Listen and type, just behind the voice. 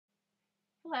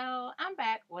Hello, I'm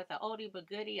back with an oldie but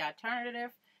goodie alternative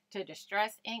to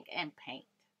distress ink and paint.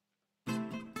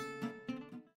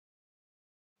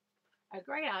 A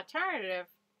great alternative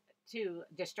to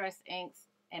distress inks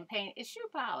and paint is shoe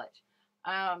polish.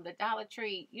 The Dollar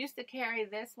Tree used to carry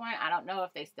this one. I don't know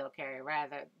if they still carry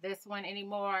rather this one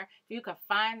anymore. If you can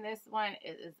find this one,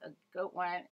 it is a good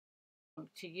one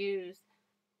to use.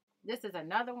 This is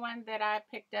another one that I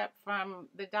picked up from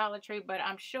the Dollar Tree, but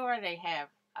I'm sure they have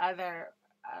other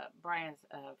brands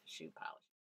of shoe polish.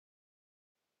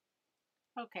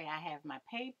 Okay, I have my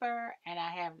paper and I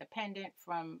have the pendant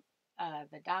from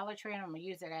the Dollar Tree, and I'm going to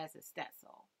use it as a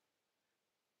stencil.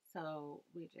 So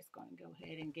we're just going to go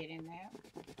ahead and get in there.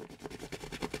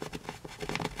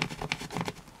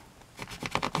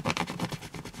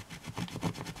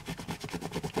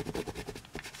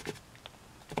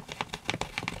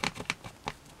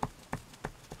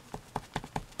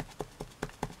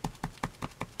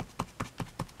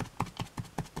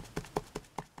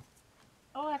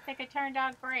 Oh, I think it turned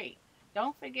out great.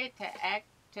 Don't forget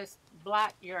to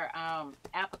blot your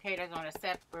applicators on a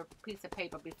separate piece of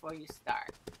paper before you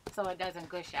start, so it doesn't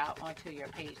gush out onto your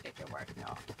page that you're working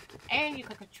on. And you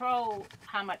can control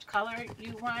how much color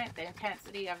you want, the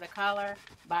intensity of the color,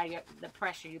 by the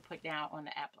pressure you put down on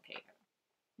the applicator.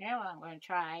 Now I'm going to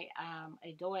try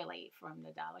a doily from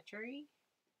the Dollar Tree.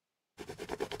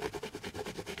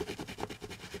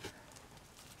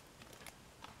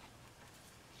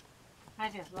 I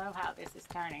just love how this is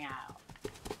turning out.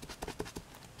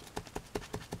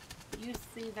 You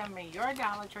see them in your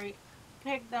Dollar Tree,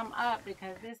 pick them up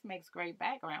because this makes great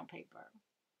background paper.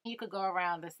 You could go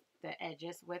around the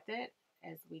edges with it,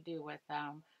 as we do with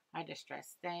our distress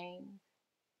stain,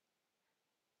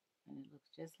 and it looks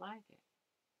just like it.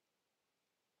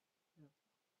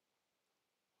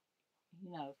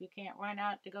 You know, if you can't run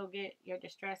out to go get your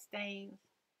distress stains,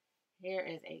 here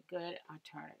is a good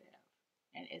alternative,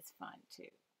 and it's fun too.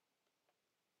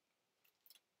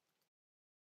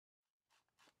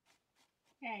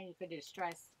 And you could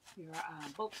distress your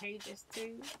book pages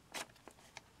too.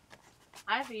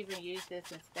 I've even used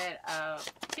this instead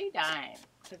of tea dye,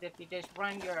 because if you just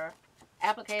run your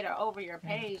applicator over your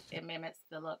page, it mimics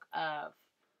the look of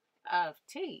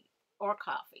tea or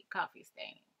coffee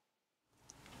stain.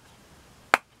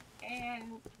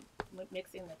 And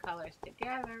mixing the colors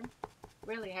together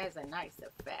really has a nice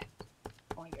effect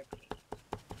on your page.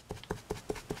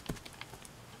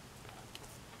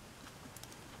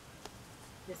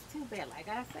 It's too bad, like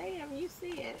I say, if you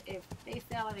see it, if they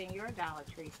sell it in your Dollar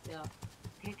Tree still,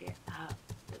 pick it up.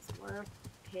 It's worth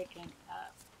picking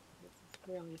up. This is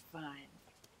really fun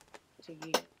to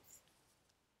use.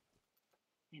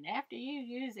 And after you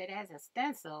use it as a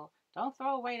stencil, don't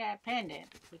throw away that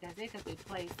pendant, because it could be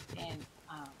placed in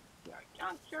your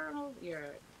junk journals,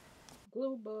 your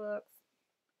Gluebooks,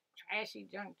 trashy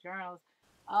junk journals,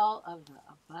 all of the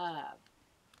above.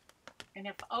 And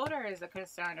if odor is a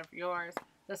concern of yours,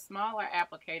 the smaller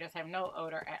applicators have no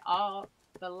odor at all.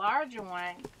 The larger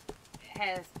one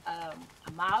has a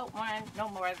mild one, no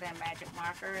more than magic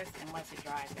markers, and once it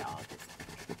dries, they all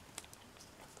disappear.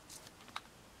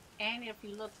 And if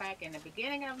you look back in the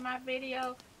beginning of my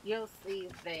video, you'll see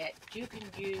that you can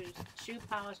use shoe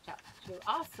polish to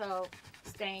also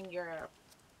stain your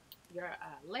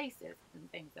laces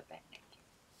and things of that nature.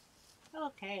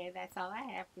 Okay, that's all I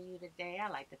have for you today.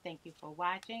 I'd like to thank you for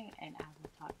watching, and I will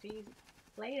talk to you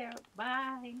later.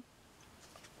 Bye.